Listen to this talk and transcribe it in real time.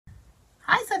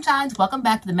Hi Sunshines, welcome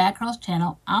back to the MADCURLS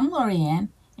channel. I'm LoriAnne,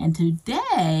 and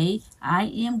today I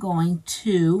am going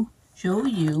to show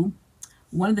you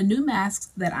one of the new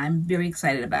masks that I'm very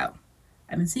excited about.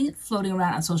 I've been seeing it floating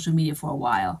around on social media for a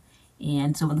while,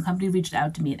 and so when the company reached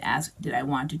out to me and asked did I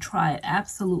want to try it,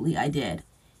 absolutely I did.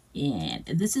 And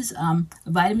this is a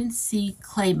vitamin C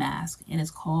clay mask, and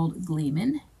it's called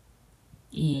GLEAMIN.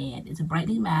 And it's a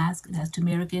brightening mask. It has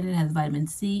turmeric in it, it has vitamin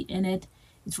C in it.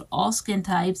 It's for all skin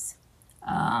types.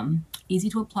 Easy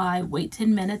to apply. Wait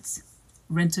 10 minutes,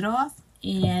 rinse it off,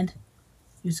 and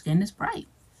your skin is bright.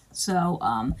 So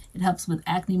it helps with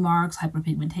acne marks,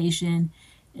 hyperpigmentation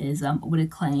is what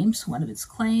it claims, one of its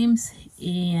claims.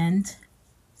 And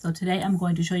so today I'm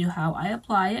going to show you how I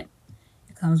apply it.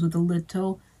 It comes with a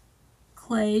little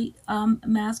clay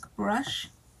mask brush,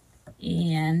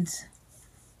 and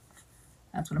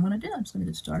that's what I'm going to do. I'm just going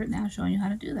to get started now showing you how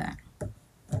to do that.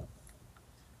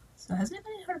 So has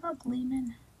anybody heard about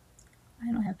GLEAMIN?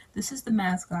 I don't have. This is the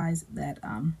mask, guys, that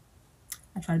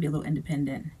I try to be a little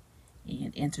independent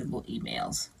and answer little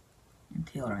emails. And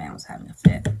TaylorAnne was having a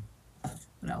fit.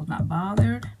 But I was not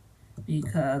bothered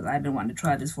because I've been wanting to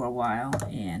try this for a while.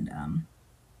 And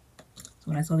so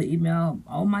when I saw the email,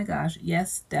 oh my gosh,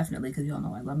 yes, definitely, because y'all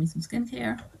know I love me some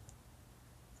skincare.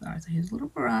 Sorry, so here's a little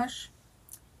brush.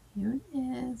 Here it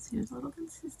is. Here's a little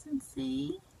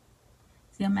consistency.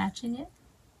 See, I'm matching it.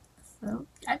 So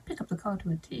I pick up the color to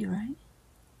a T, right?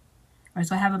 All right,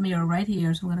 so I have a mirror right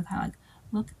here, so I'm going to kind of like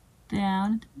look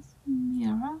down into this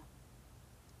mirror,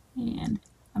 and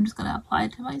I'm just going to apply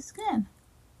it to my skin.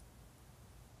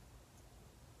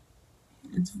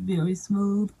 It's very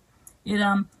smooth. It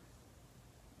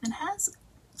has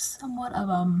somewhat of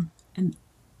an,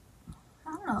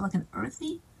 I don't know, like an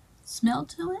earthy smell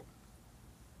to it.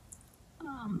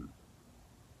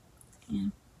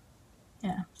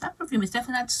 Yeah, that perfume is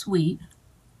definitely not sweet.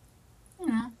 You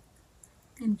know,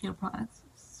 skincare products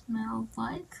smells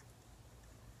like.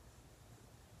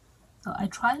 So I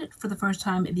tried it for the first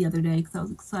time the other day because I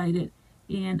was excited,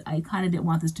 and I kind of didn't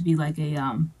want this to be like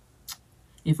a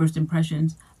first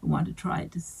impressions. I wanted to try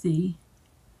it to see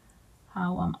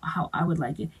how I would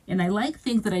like it. And I like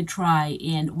things that I try,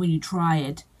 and when you try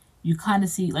it, you kind of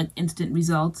see like instant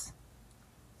results.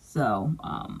 So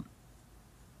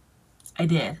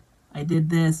I did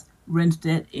this, rinsed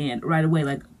it, and right away,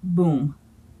 like, boom,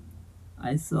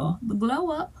 I saw the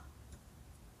glow up.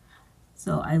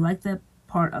 So I like that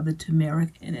part of the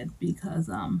turmeric in it because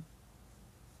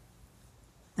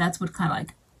that's what kind of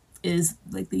like is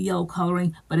like the yellow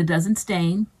coloring, but it doesn't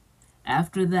stain.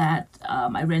 After that,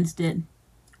 I rinsed it.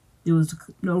 There was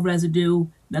no residue,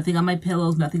 nothing on my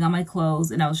pillows, nothing on my clothes,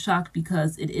 and I was shocked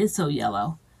because it is so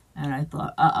yellow. And I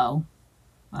thought, uh-oh,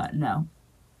 no,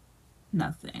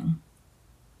 nothing.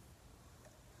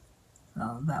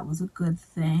 So that was a good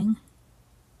thing.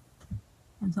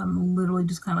 And so I'm literally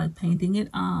just kind of like painting it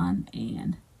on,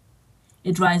 and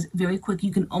it dries very quick.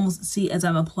 You can almost see as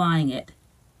I'm applying it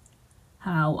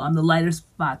how the lighter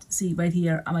spots, see right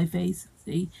here on my face,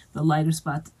 see the lighter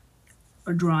spots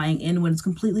are drying. And when it's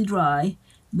completely dry,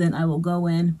 then I will go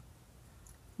in,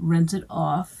 rinse it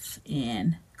off,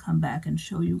 and come back and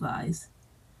show you guys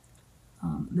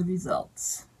the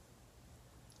results.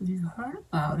 So if you've heard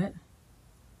about it,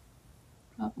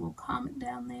 drop a little comment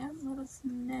down there and let us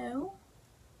know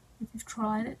if you've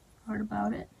tried it, heard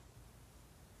about it.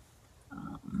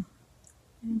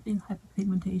 Anything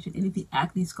hyperpigmentation, anything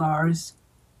acne scars,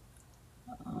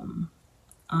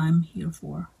 I'm here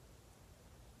for.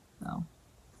 So,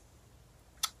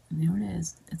 and there it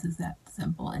is. It's that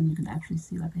simple, and you can actually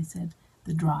see, like I said,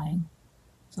 the drying.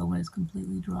 So when it's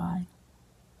completely dry,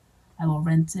 I will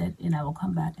rinse it, and I will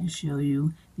come back and show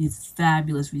you these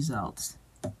fabulous results.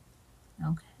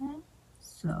 Okay,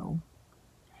 so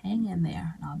hang in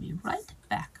there, and I'll be right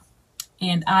back.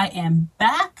 And I am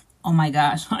back. Oh my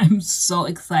gosh, I'm so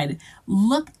excited.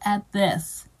 Look at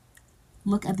this.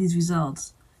 Look at these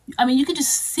results. I mean, you can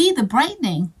just see the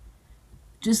brightening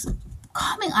just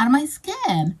coming out of my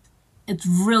skin. It's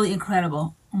really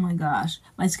incredible. Oh my gosh.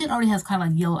 My skin already has kind of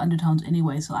like yellow undertones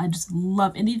anyway, so I just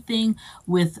love anything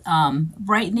with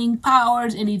brightening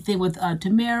powers, anything with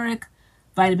turmeric,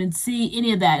 vitamin C,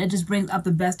 any of that. It just brings up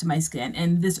the best of my skin,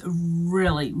 and this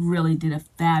really, really did a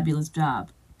fabulous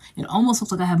job. It almost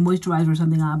looks like I have moisturizer or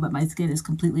something on, but my skin is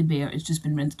completely bare. It's just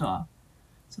been rinsed off.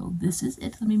 So this is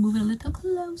it. Let me move it a little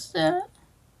closer.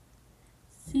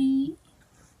 See?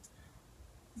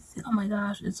 Oh my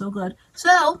gosh, it's so good.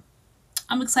 So,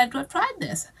 I'm excited to have tried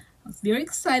this. I was very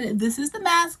excited. This is the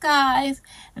mask, guys,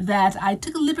 that I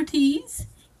took liberties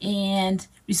and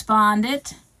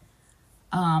responded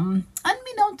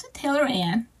unbeknownst to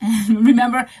TaylorAnne. And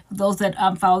remember, those that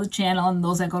follow the channel and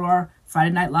those that go to our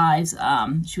Friday Night Lives,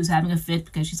 she was having a fit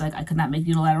because she's like, I could not make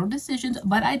unilateral decisions,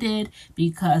 but I did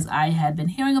because I had been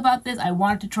hearing about this. I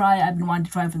wanted to try it. I've been wanting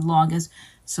to try it for the longest.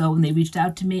 So when they reached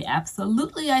out to me,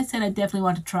 absolutely, I said I definitely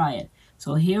want to try it.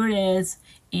 So here it is,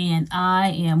 and I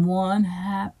am one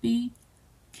happy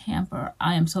camper.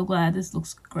 I am so glad. This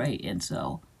looks great, and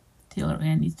so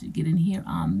TaylorAnne needs to get in here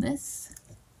on this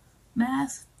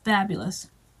mask. Fabulous.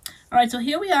 All right, so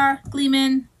here we are,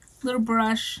 gleaming, little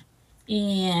brush,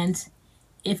 and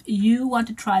if you want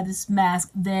to try this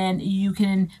mask, then you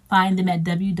can find them at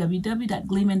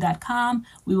www.gleamin.com.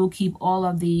 We will keep all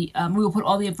of the, we will put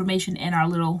all the information in our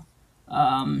little,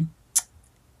 what's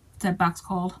that box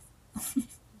called?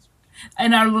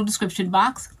 In our little description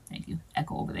box. Thank you,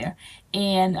 Echo over there.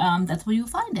 And that's where you'll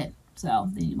find it. So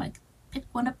then you might pick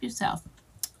one up yourself.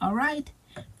 All right.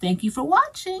 Thank you for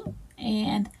watching,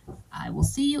 and I will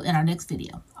see you in our next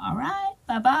video. All right.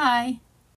 Bye-bye.